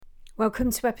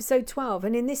Welcome to episode 12,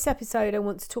 and in this episode I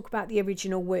want to talk about the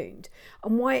original wound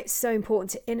and why it's so important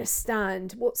to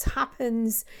understand what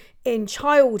happens in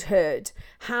childhood,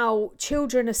 how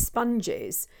children are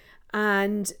sponges,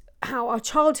 and how our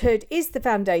childhood is the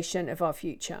foundation of our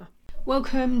future.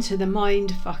 Welcome to the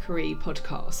Mindfuckery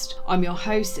podcast. I'm your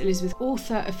host, Elizabeth,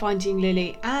 author of Finding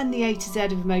Lily and the A to Z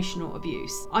of emotional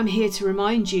abuse. I'm here to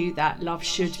remind you that love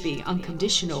should be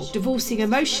unconditional. Divorcing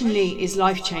emotionally is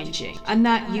life-changing, and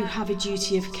that you have a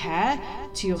duty of care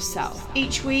to yourself.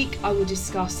 Each week, I will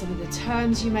discuss some of the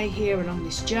terms you may hear along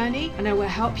this journey, and I will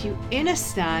help you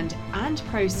understand and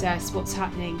process what's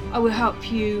happening. I will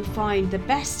help you find the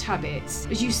best habits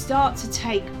as you start to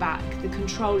take back the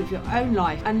control of your own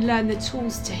life and learn the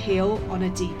tools to heal on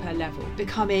a deeper level,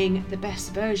 becoming the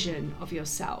best version of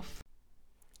yourself.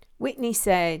 Whitney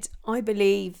said, "I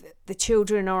believe the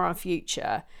children are our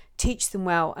future. Teach them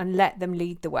well and let them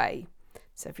lead the way."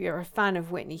 So if you're a fan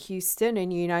of Whitney Houston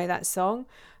and you know that song,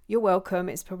 you're welcome.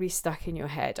 It's probably stuck in your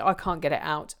head. I can't get it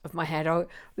out of my head. I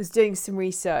was doing some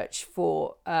research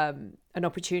for an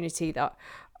opportunity that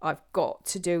I've got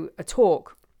to do a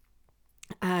talk,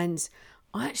 and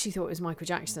I actually thought it was Michael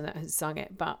Jackson that had sung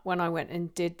it, but when I went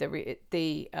and did the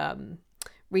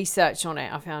research on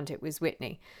it, I found it was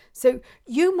Whitney. So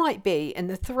you might be in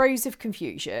the throes of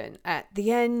confusion at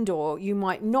the end, or you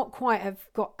might not quite have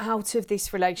got out of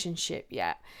this relationship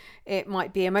yet. It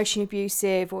might be emotionally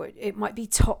abusive, or it might be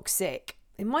toxic.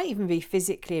 It might even be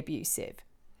physically abusive.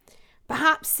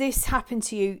 Perhaps this happened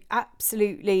to you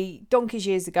absolutely donkey's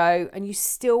years ago and you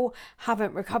still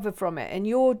haven't recovered from it, and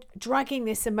you're dragging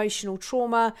this emotional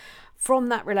trauma from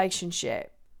that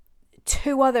relationship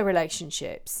to other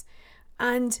relationships.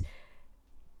 And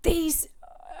these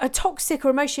toxic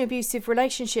or emotionally abusive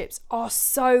relationships are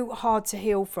so hard to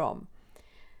heal from.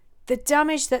 The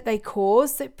damage that they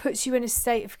cause, that puts you in a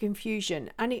state of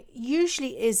confusion, and it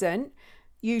usually isn't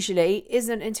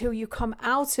until you come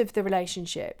out of the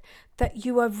relationship that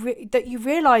you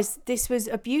realize this was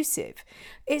abusive.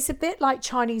 It's a bit like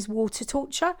Chinese water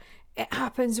torture. It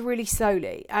happens really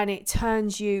slowly and it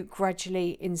turns you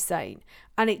gradually insane.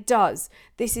 And it does.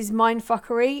 This is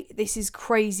mindfuckery. This is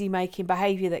crazy making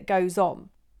behavior that goes on.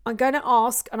 I'm going to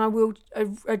ask, and I will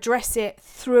address it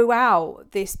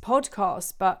throughout this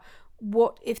podcast, but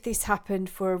what if this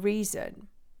happened for a reason?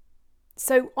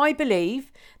 So I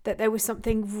believe that there was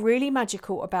something really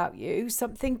magical about you,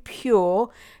 something pure,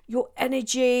 your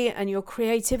energy and your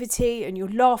creativity and your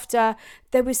laughter.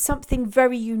 There was something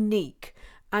very unique,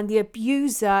 and the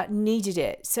abuser needed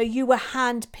it. So you were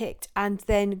handpicked and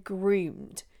then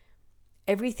groomed.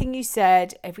 Everything you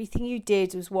said, everything you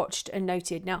did was watched and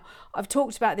noted. Now, I've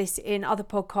talked about this in other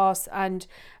podcasts and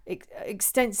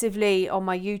extensively on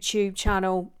my YouTube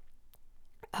channel.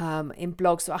 In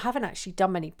blogs. So I haven't actually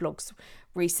done many blogs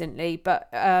recently, but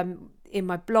in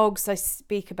my blogs I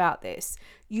speak about this.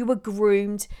 You were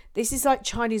groomed. This is like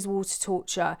Chinese water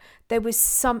torture. There was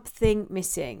something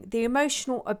missing. The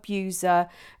emotional abuser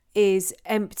is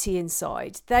empty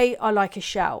inside. They are like a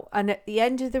shell, and at the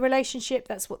end of the relationship,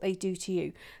 that's what they do to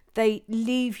you. They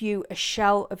leave you a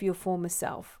shell of your former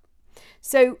self.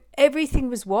 So everything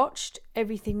was watched,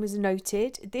 everything was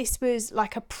noted. This was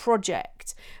like a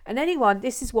project. And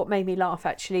this is what made me laugh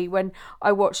actually when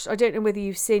I watched, I don't know whether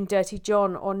you've seen Dirty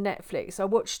John on Netflix. I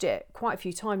watched it quite a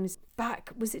few times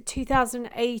back. Was it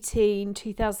 2018,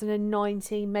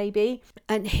 2019 maybe?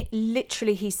 And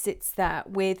he sits there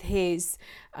with his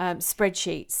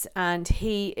spreadsheets, and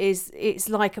it's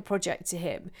like a project to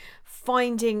him.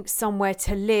 Finding somewhere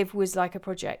to live was like a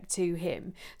project to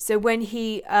him. So when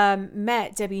he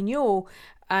met Debbie Newell,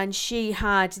 and she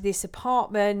had this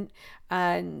apartment,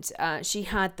 and she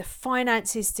had the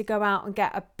finances to go out and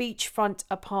get a beachfront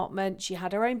apartment. She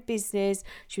had her own business.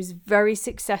 She was very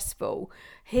successful.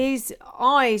 His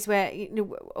eyes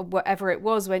whatever it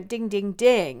was, went ding, ding,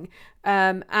 ding.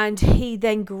 And he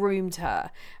then groomed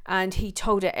her, and he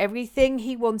told her everything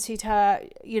he wanted her,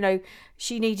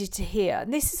 she needed to hear.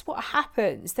 And this is what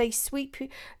happens. They sweep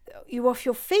you off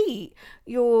your feet.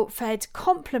 You're fed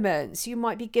compliments. You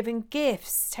might be given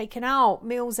gifts, taken out,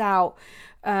 meals out.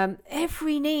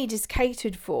 Every need is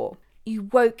catered for. You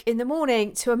woke in the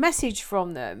morning to a message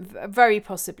from them, very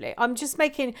possibly.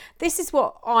 This is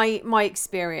what my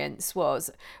experience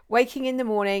was. Waking in the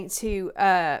morning to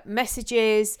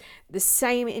messages, the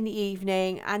same in the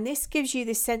evening. And this gives you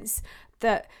this sense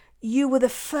that you were the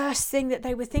first thing that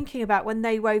they were thinking about when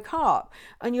they woke up,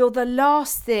 and you're the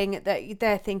last thing that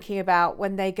they're thinking about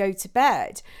when they go to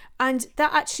bed. And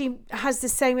that actually has the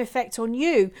same effect on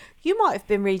you. You might have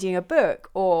been reading a book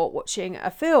or watching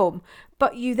a film,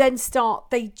 but you then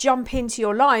they jump into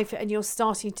your life and you're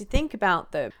starting to think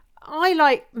about them. I,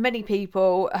 like many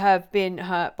people, have been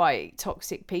hurt by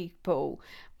toxic people.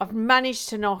 I've managed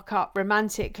to knock up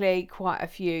romantically quite a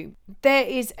few. There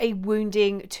is a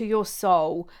wounding to your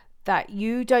soul that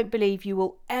you don't believe you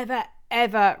will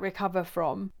ever recover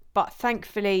from. But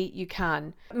thankfully you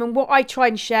can. I mean, what I try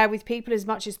and share with people as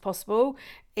much as possible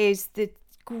is the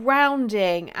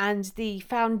grounding and the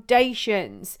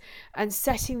foundations, and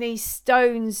setting these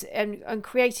stones and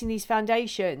creating these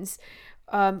foundations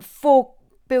for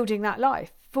building that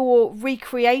life, for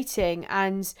recreating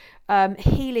and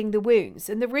healing the wounds.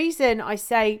 And the reason I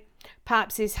say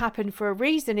perhaps this happened for a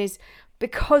reason is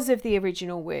because of the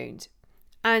original wound.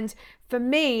 And for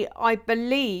me, I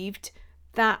believed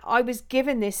that I was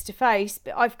given this to face,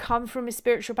 but I've come from a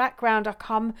spiritual background.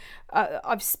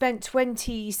 I've spent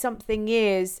 20 something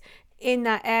years in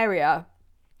that area,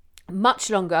 much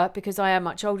longer because I am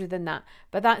much older than that.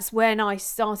 But that's when I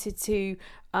started to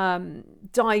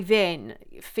dive in,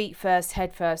 feet first,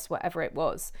 head first, whatever it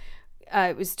was.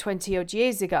 It was 20 odd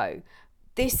years ago.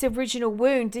 This original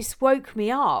wound, this woke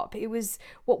me up. It was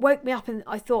what woke me up, and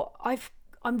I thought,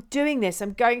 I'm doing this.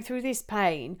 I'm going through this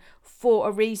pain for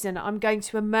a reason. I'm going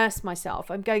to immerse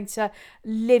myself. I'm going to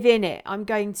live in it. I'm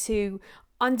going to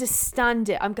understand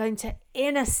it. I'm going to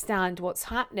understand what's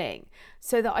happening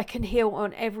so that I can heal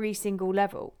on every single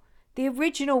level. The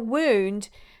original wound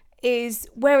is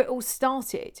where it all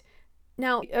started.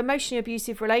 Now, emotionally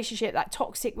abusive relationship, that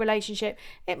toxic relationship,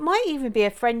 it might even be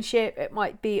a friendship. It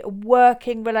might be a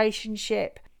working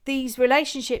relationship. These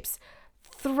relationships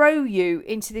throw you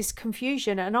into this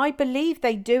confusion, and I believe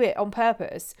they do it on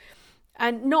purpose.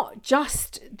 And not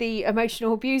just the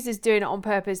emotional abusers doing it on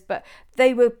purpose, but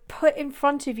they were put in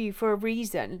front of you for a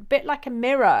reason, a bit like a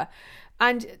mirror.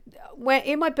 And where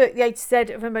in my book, The A to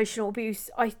Z of Emotional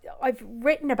Abuse, I've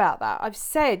written about that. I've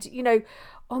said,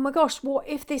 oh my gosh, what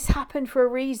if this happened for a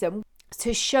reason?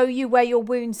 To show you where your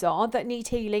wounds are that need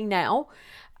healing now.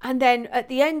 And then at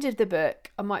the end of the book,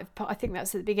 I think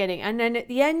that's at the beginning. And then at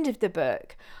the end of the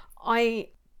book, I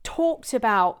talked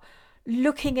about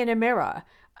looking in a mirror,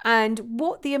 and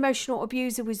what the emotional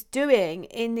abuser was doing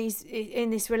in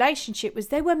this relationship was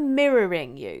they were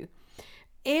mirroring you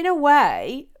in a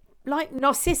way, like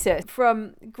Narcissus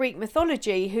from Greek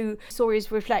mythology, who saw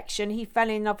his reflection, he fell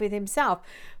in love with himself,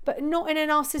 but not in a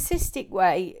narcissistic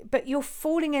way, but you're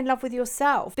falling in love with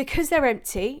yourself because they're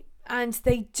empty and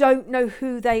they don't know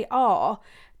who they are.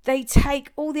 They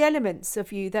take all the elements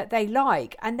of you that they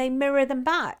like and they mirror them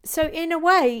back. So in a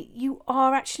way, you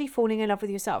are actually falling in love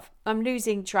with yourself. I'm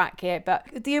losing track here, but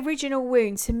the original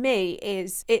wound to me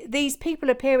is these people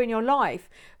appear in your life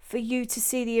for you to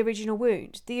see the original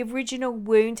wound. The original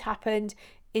wound happened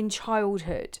in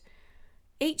childhood.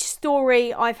 Each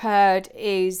story I've heard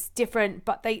is different,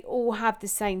 but they all have the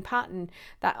same pattern.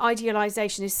 That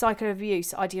idealization is cycle of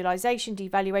abuse, idealization,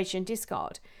 devaluation,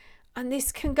 discard. And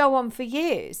this can go on for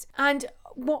years. And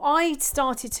what I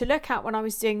started to look at when I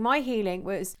was doing my healing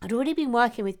was I'd already been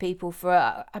working with people for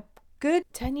a good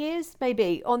 10 years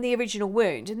maybe on the original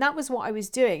wound, and that was what I was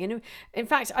doing. And in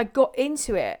fact, I got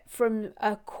into it from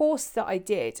a course that I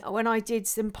did when I did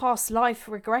some past life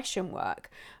regression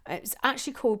work. It was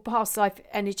actually called Past Life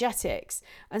Energetics,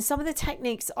 and some of the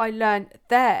techniques I learned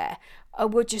there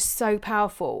were just so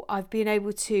powerful. I've been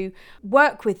able to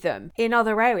work with them in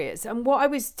other areas, and what I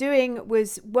was doing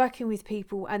was working with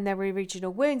people and their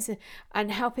original wounds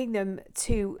and helping them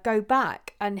to go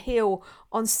back and heal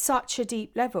on such a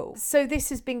deep level. So this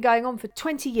has been going on for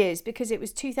 20 years, because it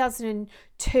was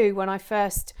 2002 when I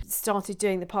first started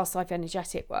doing the past life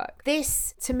energetic work.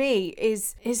 This to me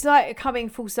is like coming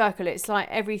full circle. It's like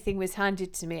everything was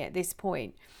handed to me at this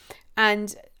point.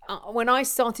 And when I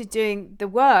started doing the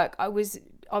work, I was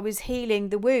healing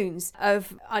the wounds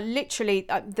of literally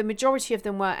the majority of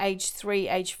them were age 3,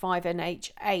 age 5 and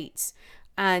age 8.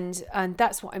 And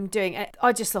that's what I'm doing.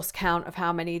 I just lost count of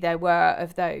how many there were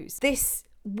of those. This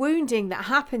wounding that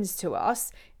happens to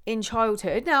us in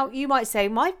childhood. Now, you might say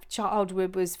my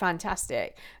childhood was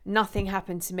fantastic. Nothing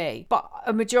happened to me. But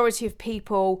a majority of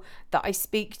people that I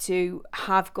speak to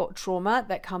have got trauma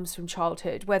that comes from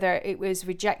childhood, whether it was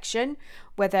rejection,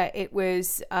 whether it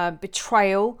was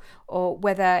betrayal, or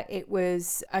whether it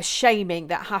was a shaming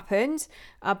that happened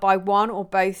by one or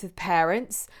both of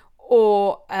parents,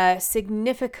 or a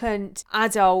significant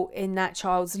adult in that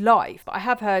child's life. I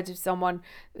have heard of someone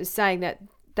saying that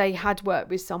they had worked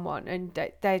with someone and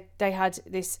they had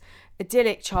this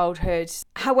idyllic childhood.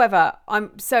 However,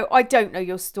 I don't know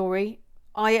your story.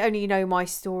 I only know my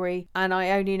story, and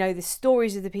I only know the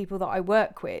stories of the people that I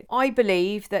work with. I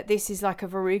believe that this is like a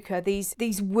verruca,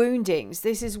 these woundings.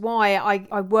 This is why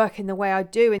I work in the way I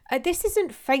do. And this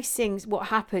isn't facing what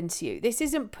happened to you. This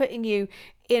isn't putting you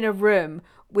in a room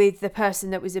with the person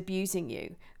that was abusing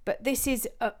you. But this is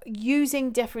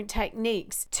using different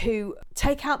techniques to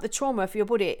take out the trauma for your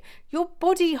body. Your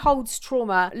body holds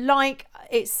trauma like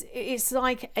it's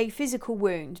like a physical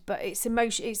wound, but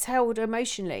it's held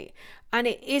emotionally, and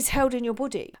it is held in your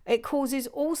body. It causes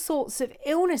all sorts of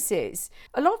illnesses.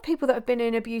 A lot of people that have been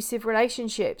in abusive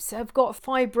relationships have got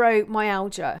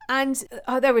fibromyalgia, and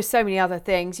there were so many other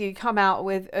things. You come out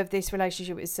of this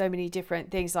relationship with so many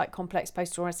different things like complex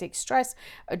post-traumatic stress,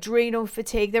 adrenal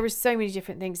fatigue. There are so many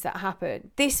different things that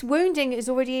happen. This wounding is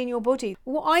already in your body.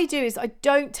 What I do is I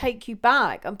don't take you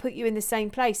back and put you in the same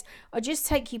place. I just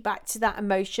take you back to that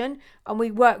emotion, and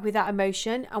we work with that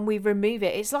emotion and we remove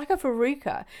it. It's like a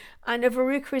verruca, and a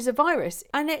verruca is a virus,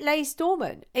 and it lays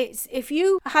dormant. It's if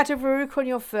you had a verruca on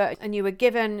your foot and you were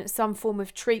given some form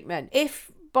of treatment,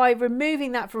 if by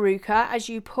removing that verruca as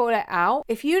you pull it out,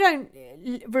 if you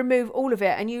don't remove all of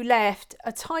it and you left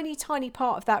a tiny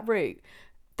part of that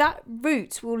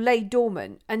root will lay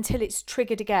dormant until it's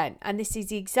triggered again. And this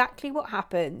is exactly what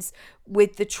happens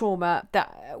with the trauma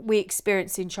that we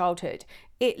experience in childhood.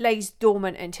 It lays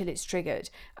dormant until it's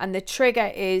triggered. And the trigger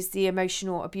is the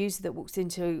emotional abuser that walks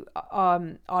into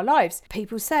our lives.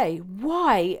 People say,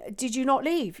 why did you not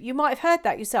leave? You might have heard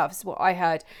that yourself. It's what I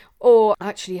heard. Or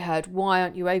actually heard, why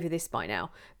aren't you over this by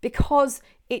now? Because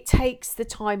it takes the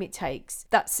time it takes.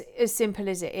 That's as simple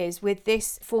as it is. With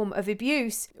this form of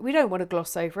abuse, we don't want to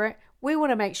gloss over it. We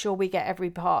want to make sure we get every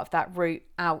part of that root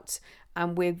out,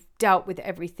 and we've dealt with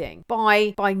everything.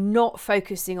 By not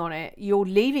focusing on it, you're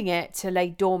leaving it to lay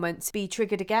dormant, to be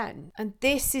triggered again. And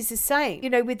this is the same,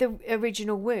 with the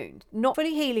original wound. Not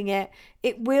fully healing it,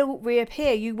 it will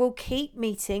reappear. You will keep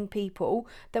meeting people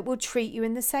that will treat you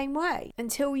in the same way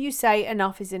until you say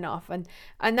enough is enough.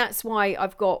 And that's why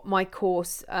I've got my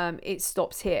course, It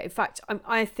Stops Here. In fact,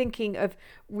 I'm thinking of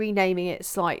renaming it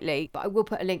slightly, but I will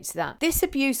put a link to that. This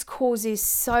abuse causes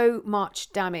so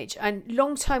much damage, and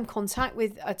long-term contact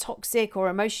with a toxic or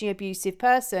emotionally abusive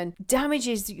person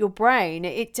damages your brain.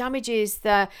 It damages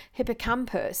the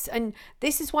hippocampus, and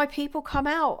this is why people come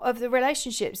out of the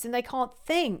relationships and they can't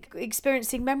think,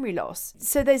 experiencing memory loss.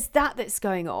 So there's that's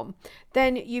going on.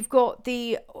 Then you've got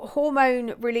the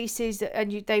hormone releases,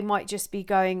 and they might just be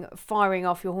firing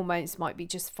off. Your hormones might be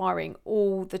just firing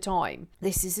all the time.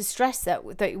 This is the stress that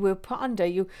we're put under.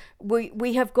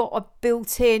 We have got a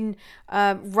built-in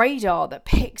radar that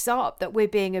picks up that we're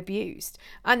being abused,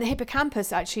 and the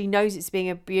hippocampus actually knows it's being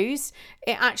abused.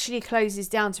 It actually closes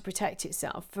down to protect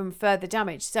itself from further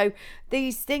damage. So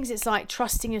these things, it's like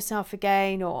trusting yourself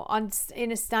again, or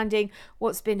understanding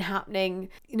what's been happening.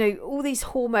 All these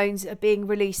hormones are being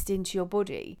released into your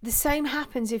body. The same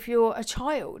happens if you're a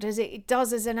child as it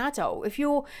does as an adult. If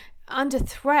you're under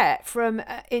threat from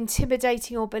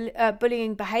intimidating or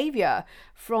bullying behavior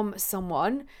from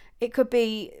someone, it could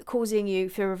be causing you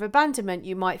fear of abandonment.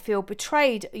 You might feel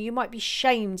betrayed. You might be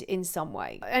shamed in some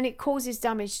way, and it causes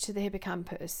damage to the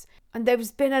hippocampus. And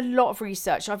there's been a lot of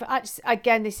research.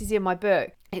 Again, this is in my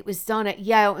book. It was done at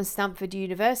Yale and Stanford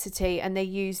University, and they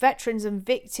used veterans and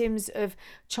victims of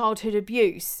childhood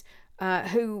abuse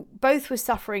who both were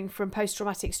suffering from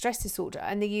post-traumatic stress disorder,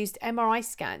 and they used MRI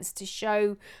scans to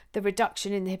show the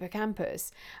reduction in the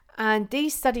hippocampus. And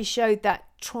these studies showed that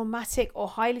traumatic or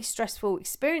highly stressful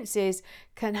experiences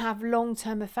can have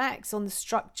long-term effects on the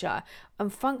structure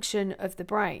and function of the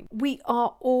brain. We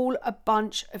are all a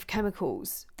bunch of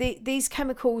chemicals. These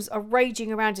chemicals are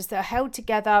raging around us. They're held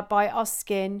together by our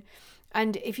skin.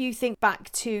 And if you think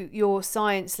back to your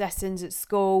science lessons at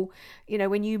school,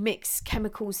 when you mix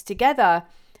chemicals together,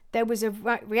 there was a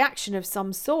reaction of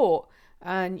some sort.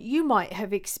 And you might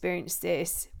have experienced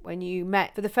this when you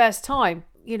met for the first time.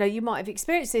 You might have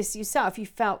experienced this yourself. You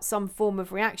felt some form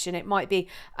of reaction. It might be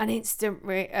an instant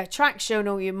attraction,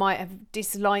 or you might have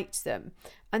disliked them.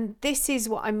 And this is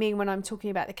what I mean when I'm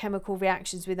talking about the chemical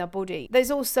reactions with our body.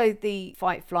 There's also the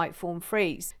fight, flight, fawn,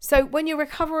 freeze. So when you're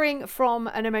recovering from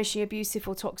an emotionally abusive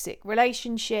or toxic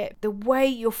relationship, the way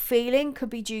you're feeling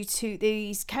could be due to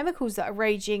these chemicals that are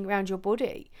raging around your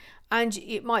body. And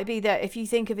it might be that if you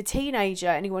think of a teenager,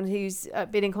 anyone who's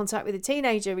been in contact with a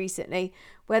teenager recently,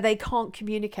 where they can't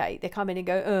communicate, they come in and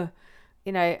go,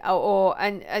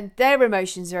 and their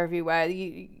emotions are everywhere.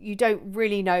 You don't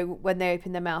really know when they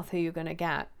open their mouth who you're going to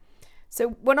get. So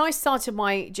when I started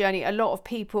my journey, a lot of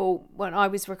people, when I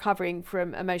was recovering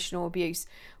from emotional abuse,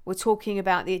 were talking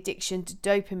about the addiction to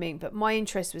dopamine, but my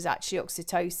interest was actually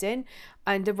oxytocin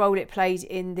and the role it played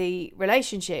in the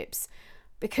relationships,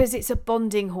 because it's a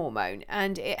bonding hormone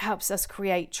and it helps us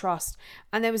create trust.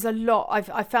 And there was a lot,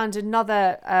 I found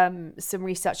another, some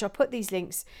research, I'll put these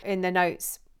links in the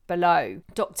notes below.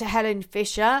 Dr. Helen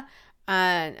Fisher,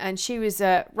 and she was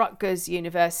at Rutgers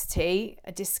University,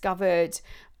 discovered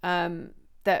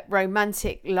that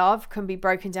romantic love can be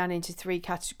broken down into 3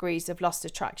 categories of lust,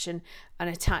 attraction and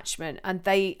attachment, and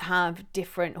they have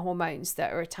different hormones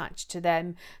that are attached to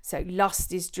them. So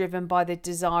lust is driven by the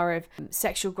desire of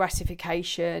sexual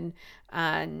gratification,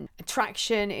 and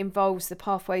attraction involves the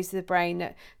pathways of the brain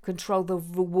that control the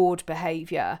reward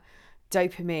behavior,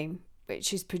 dopamine,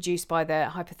 which is produced by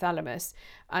the hypothalamus,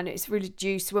 and it's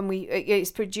produced when we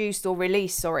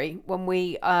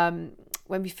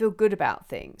feel good about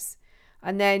things.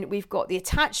 And then we've got the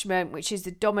attachment, which is the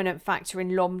dominant factor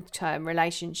in long-term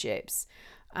relationships.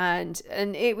 And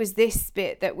it was this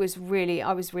bit that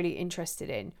I was really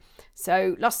interested in.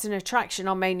 So lust and attraction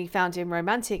are mainly found in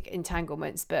romantic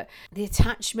entanglements, but the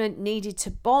attachment needed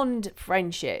to bond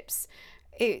friendships.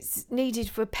 It's needed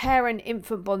for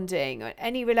parent-infant bonding, or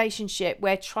any relationship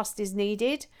where trust is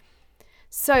needed.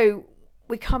 So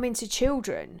we come into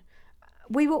children.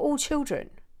 We were all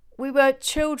children. We were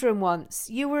children once.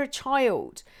 You were a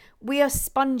child. We are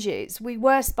sponges. We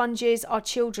were sponges. Our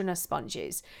children are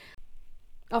sponges.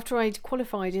 After I'd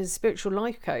qualified as a spiritual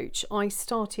life coach, I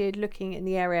started looking in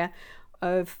the area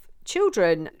of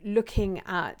children, looking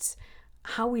at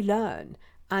how we learn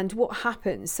and what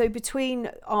happens. So between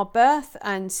our birth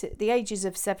and the ages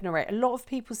of 7 or 8, a lot of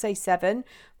people say 7,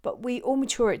 but we all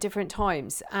mature at different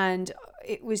times. And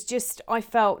it was just, I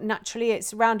felt naturally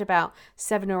it's around about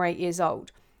 7 or 8 years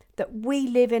old that we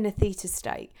live in a theta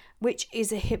state, which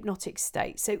is a hypnotic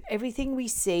state. So everything we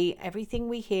see, everything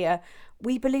we hear,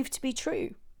 we believe to be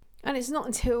true. And it's not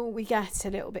until we get a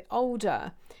little bit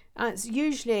older, and it's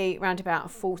usually around about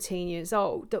 14 years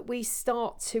old, that we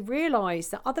start to realise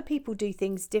that other people do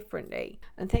things differently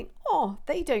and think, oh,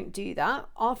 they don't do that,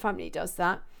 our family does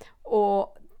that,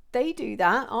 or they do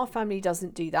that, our family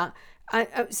doesn't do that.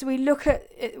 And so we look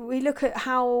at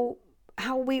how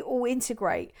we all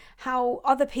integrate, how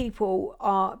other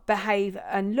people behave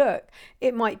and look.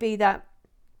 It might be that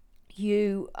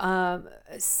you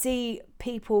see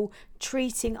people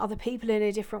treating other people in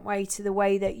a different way to the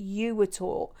way that you were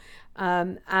taught,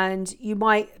 and you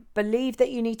might believe that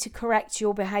you need to correct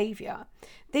your behavior.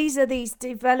 These are these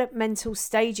developmental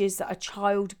stages that a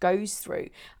child goes through,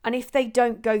 and if they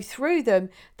don't go through them,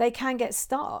 they can get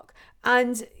stuck.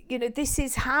 And this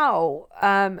is how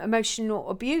emotional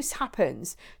abuse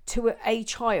happens to a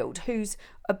child who's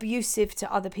abusive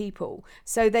to other people.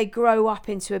 So they grow up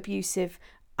into abusive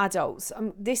adults.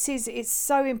 It's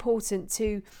so important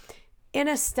to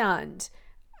understand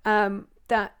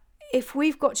that if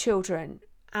we've got children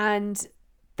and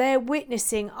they're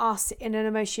witnessing us in an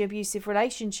emotionally abusive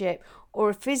relationship or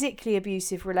a physically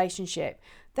abusive relationship,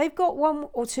 they've got 1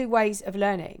 or 2 ways of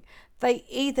learning. They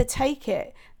either take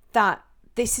it that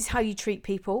this is how you treat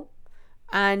people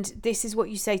and this is what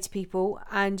you say to people,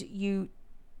 and you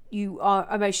are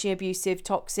emotionally abusive,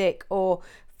 toxic or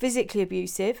physically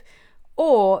abusive,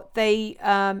 or they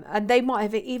might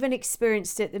have even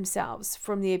experienced it themselves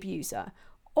from the abuser,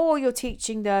 or you're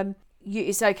teaching them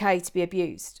it's okay to be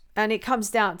abused. And it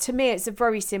comes down to me, it's a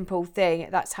very simple thing.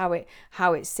 That's how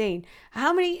it's seen.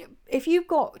 If you've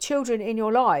got children in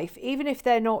your life, even if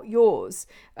they're not yours,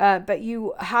 but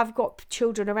you have got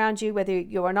children around you, whether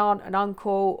you're an aunt, an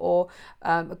uncle, or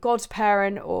a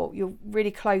godparent, or you're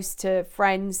really close to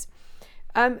friends,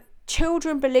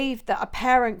 children believe that a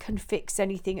parent can fix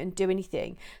anything and do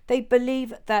anything. They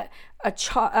believe that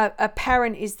a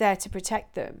parent is there to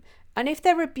protect them. And if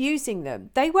they're abusing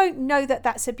them, they won't know that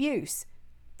that's abuse.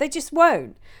 They just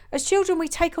won't. As children, we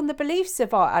take on the beliefs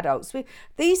of our adults.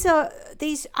 These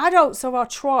adults are our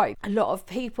tribe. A lot of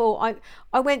people,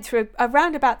 I went through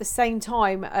around about the same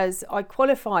time as I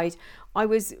qualified, I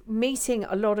was meeting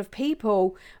a lot of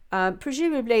people.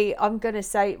 Presumably, I'm going to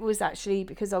say it was actually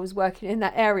because I was working in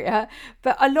that area.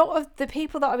 But a lot of the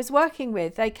people that I was working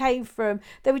with, they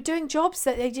were doing jobs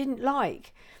that they didn't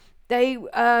like. They,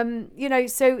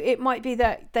 so it might be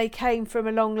that they came from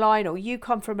a long line, or you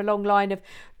come from a long line of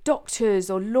doctors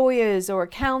or lawyers or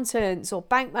accountants or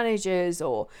bank managers,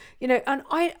 or, and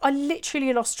I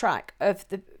literally lost track of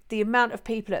the amount of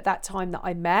people at that time that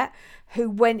I met who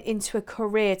went into a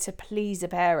career to please a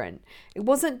parent. It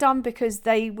wasn't done because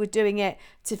they were doing it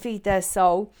to feed their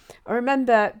soul. I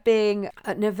remember being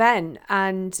at an event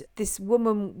and this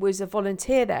woman was a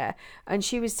volunteer there, and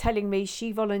she was telling me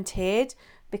she volunteered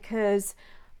because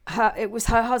it was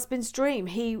her husband's dream.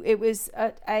 It was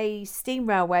at a steam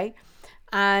railway,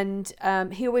 and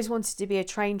he always wanted to be a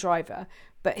train driver,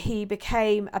 but he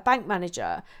became a bank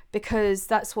manager because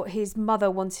that's what his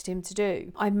mother wanted him to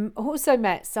do. I also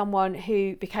met someone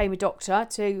who became a doctor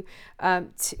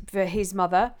for his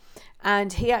mother,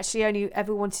 and he actually only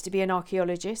ever wanted to be an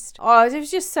archaeologist. Oh, there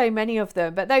was just so many of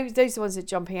them, but those are the ones that are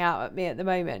jumping out at me at the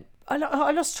moment.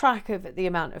 I lost track of the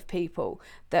amount of people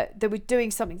that were doing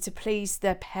something to please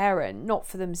their parent, not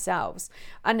for themselves.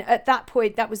 And at that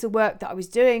point, that was the work that I was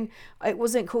doing. It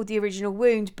wasn't called The Original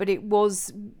Wound, but it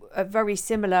was a very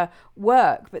similar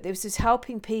work. But this was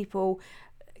helping people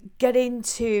get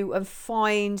into and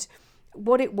find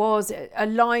what it was,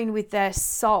 align with their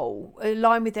soul,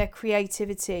 align with their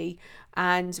creativity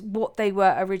and what they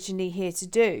were originally here to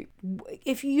do.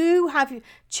 If you have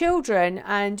children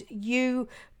and you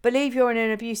believe you're in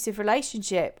an abusive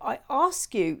relationship, I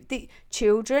ask you, the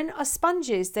children are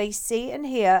sponges. They see and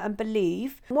hear and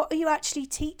believe. What are you actually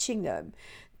teaching them?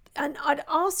 And I'd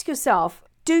ask yourself,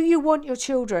 do you want your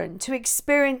children to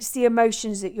experience the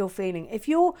emotions that you're feeling? If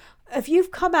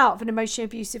you've come out of an emotionally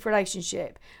abusive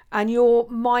relationship and your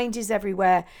mind is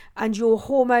everywhere and your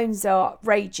hormones are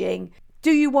raging,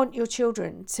 do you want your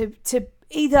children to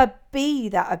either be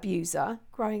that abuser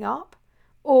growing up,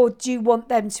 or do you want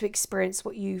them to experience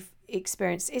what you've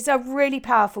experienced? It's a really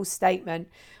powerful statement.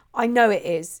 I know it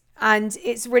is. And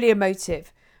it's really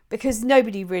emotive because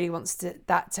nobody really wants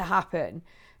that to happen.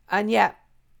 And yet,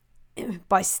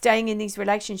 by staying in these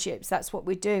relationships, that's what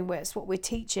we're doing. That's what we're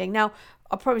teaching. Now,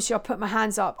 I promise you, I'll put my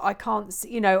hands up. I can't,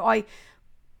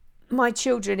 my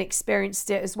children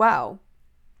experienced it as well.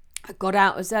 I got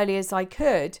out as early as I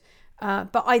could,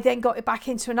 but I then got back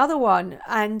into another one.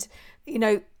 And,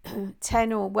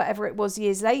 10 or whatever it was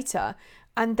years later,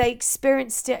 and they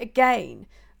experienced it again.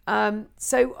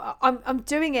 So I'm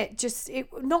doing it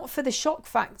not for the shock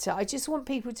factor. I just want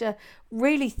people to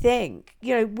really think,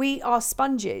 we are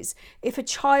sponges. If a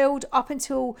child up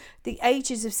until the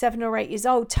ages of 7 or 8 years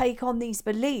old take on these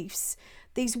beliefs,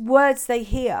 these words they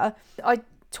hear. I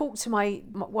talked to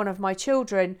one of my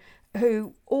children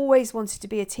who always wanted to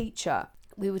be a teacher.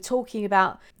 We were talking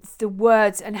about the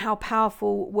words and how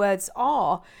powerful words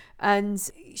are. And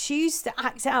she used to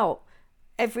act out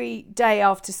every day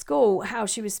after school how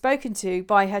she was spoken to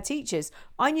by her teachers.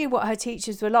 I knew what her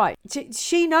teachers were like.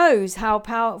 She knows how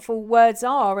powerful words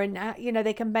are and,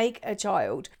 they can make a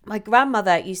child. My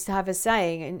grandmother used to have a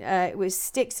saying, and it was,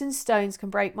 "Sticks and stones can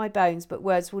break my bones, but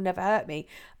words will never hurt me."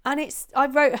 And I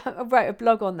wrote a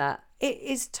blog on that. It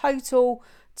is total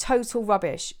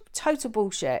rubbish, total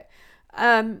bullshit.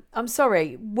 I'm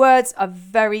sorry. Words are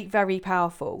very, very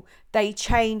powerful. They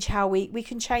change how we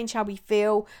can change how we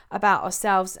feel about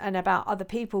ourselves and about other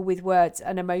people with words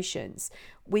and emotions.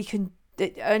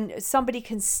 And somebody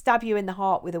can stab you in the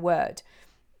heart with a word.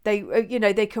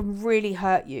 They can really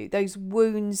hurt you. Those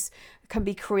wounds can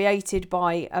be created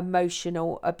by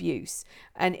emotional abuse,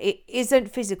 and it isn't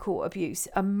physical abuse.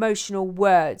 Emotional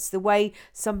words, the way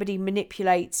somebody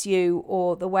manipulates you,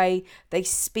 or the way they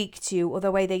speak to you, or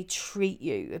the way they treat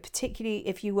you, particularly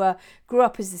if you grew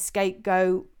up as a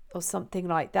scapegoat or something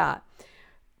like that.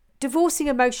 Divorcing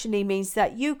emotionally means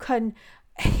that you can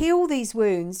heal these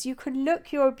wounds. You can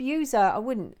look your abuser.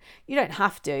 You don't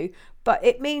have to, but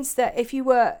it means that if you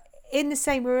were in the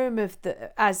same room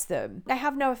as them, they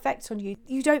have no effect on you.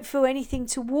 You don't feel anything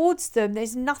towards them.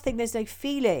 There's no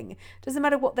feeling. Doesn't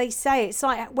matter what they say. It's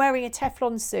like wearing a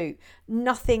Teflon suit.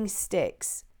 Nothing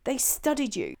sticks. They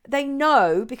studied you. They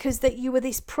know because that you were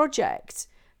this project.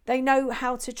 They know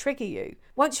how to trigger you.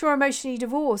 Once you're emotionally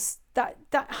divorced, that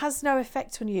has no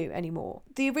effect on you anymore.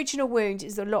 The Original Wound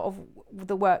is a lot of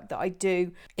the work that I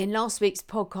do. In last week's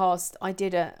podcast, I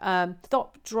did a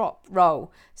stop, drop,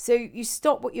 roll. So you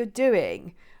stop what you're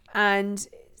doing and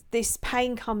this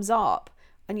pain comes up,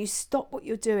 and you stop what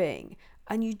you're doing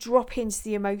and you drop into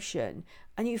the emotion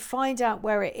and you find out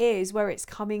where it is, where it's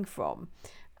coming from.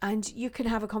 And you can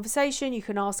have a conversation. You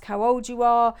can ask how old you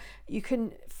are. You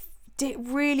can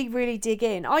really, really dig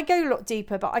in. I go a lot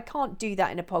deeper, but I can't do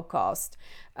that in a podcast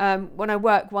when I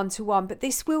work one-to-one. But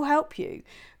this will help you.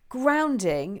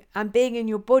 Grounding and being in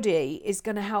your body is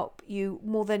going to help you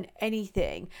more than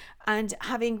anything. And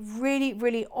having really,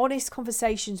 really honest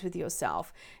conversations with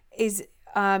yourself is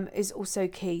also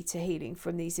key to healing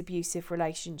from these abusive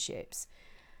relationships.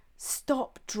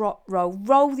 stop, drop,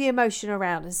 roll the emotion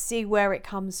around and see where it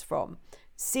comes from.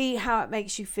 See how it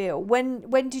makes you feel.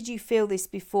 When did you feel this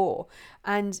before?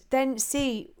 And then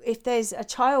see if there's a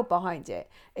child behind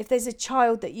it. If there's a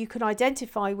child that you can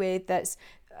identify with that's,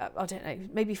 I don't know,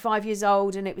 maybe 5 years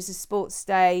old and it was a sports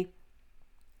day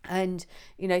and,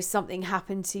 you know, something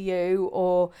happened to you,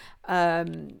 or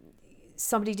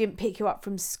somebody didn't pick you up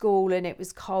from school and it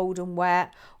was cold and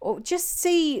wet, or just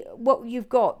see what you've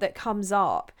got that comes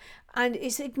up. And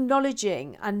it's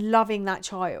acknowledging and loving that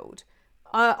child.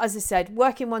 As I said,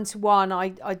 working one-to-one, I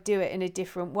do it in a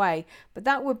different way, but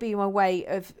that would be my way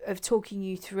of talking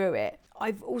you through it.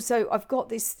 I've got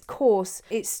this course,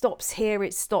 It Stops Here,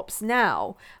 It Stops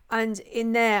Now. And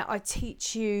in there, I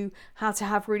teach you how to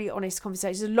have really honest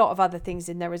conversations. There's a lot of other things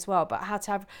in there as well, but how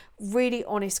to have really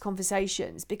honest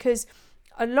conversations, because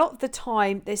a lot of the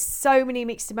time there's so many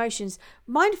mixed emotions.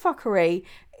 Mindfuckery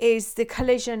is the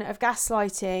collision of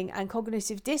gaslighting and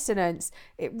cognitive dissonance.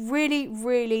 It really,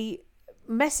 really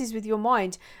messes with your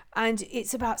mind, and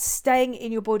it's about staying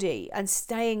in your body and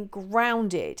staying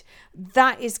grounded.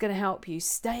 That is going to help you,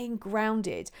 staying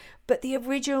grounded. But the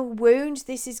original wound,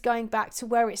 this is going back to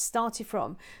where it started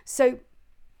from. So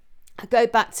I go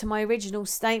back to my original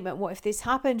statement. What if this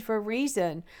happened for a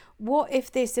reason? What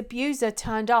if this abuser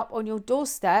turned up on your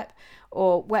doorstep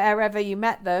or wherever you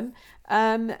met them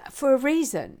for a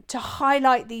reason, to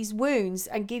highlight these wounds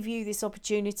and give you this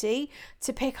opportunity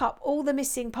to pick up all the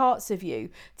missing parts of you,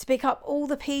 to pick up all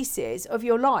the pieces of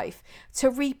your life, to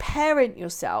reparent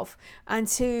yourself and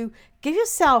to give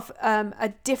yourself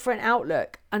a different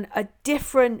outlook and a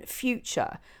different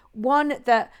future, one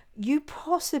that you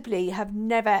possibly have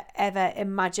never ever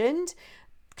imagined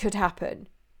could happen.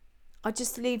 I'll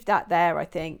just leave that there. I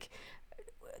think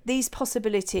these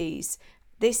possibilities,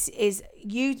 this is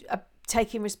you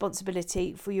taking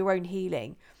responsibility for your own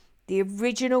healing. The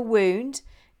original wound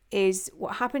is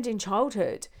what happened in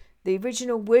childhood. The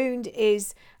original wound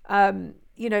is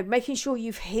making sure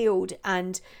you've healed,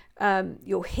 and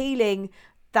you're healing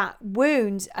that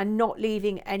wound and not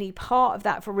leaving any part of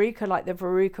that verruca, like the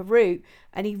verruca root,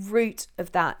 any root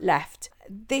of that left.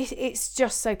 It's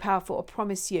just so powerful. I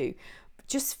promise you.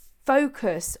 Just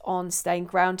focus on staying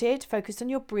grounded, focus on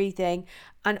your breathing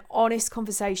and honest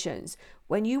conversations.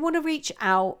 When you want to reach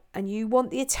out and you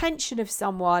want the attention of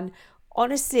someone,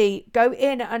 honestly, go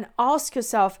in and ask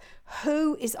yourself,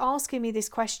 who is asking me this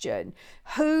question?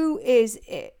 Who is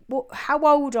it? How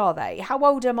old are they? How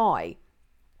old am I?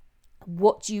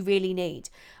 What do you really need?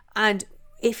 And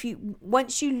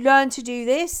once you learn to do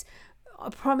this, I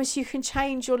promise you can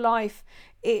change your life.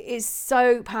 It is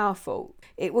so powerful.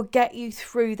 It will get you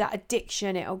through that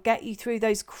addiction. It'll get you through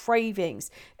those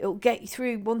cravings. It'll get you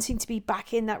through wanting to be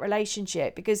back in that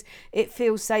relationship because it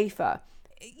feels safer.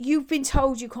 You've been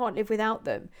told you can't live without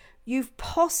them. You've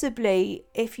possibly,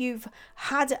 if you've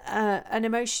had an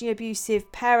emotionally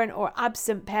abusive parent or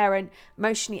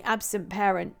emotionally absent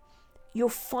parent, you're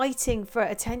fighting for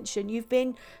attention. You've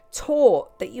been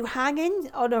taught that you hang in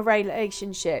on a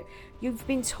relationship. You've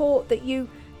been taught that you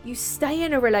stay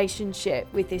in a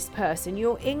relationship with this person.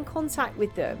 You're in contact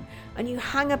with them and you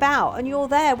hang about and you're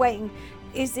there waiting.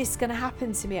 Is this going to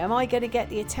happen to me? Am I going to get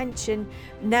the attention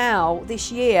now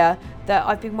this year that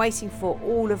I've been waiting for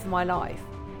all of my life?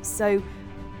 So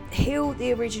heal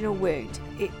the original wound.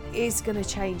 It is going to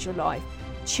change your life.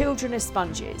 Children are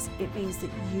sponges. It means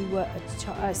that you were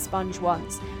a sponge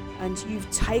once and you've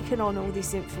taken on all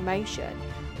this information.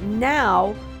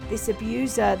 Now, this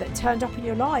abuser that turned up in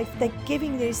your life, they're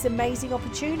giving you this amazing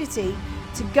opportunity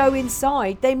to go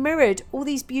inside. They mirrored all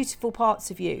these beautiful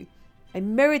parts of you. They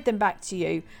mirrored them back to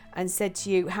you and said to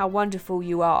you how wonderful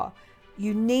you are.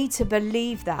 You need to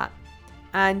believe that.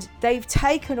 And they've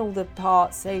taken all the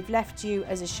parts, they've left you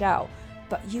as a shell.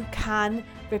 But you can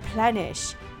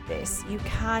replenish this. You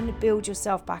can build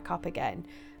yourself back up again.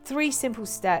 3 simple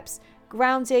steps: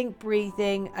 grounding,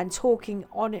 breathing, and talking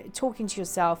to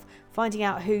yourself, finding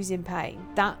out who's in pain.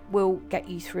 That will get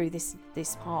you through this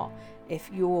part if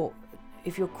you're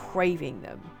craving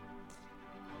them.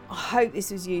 I hope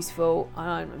this was useful.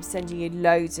 I'm sending you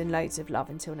loads and loads of love.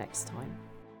 Until next time.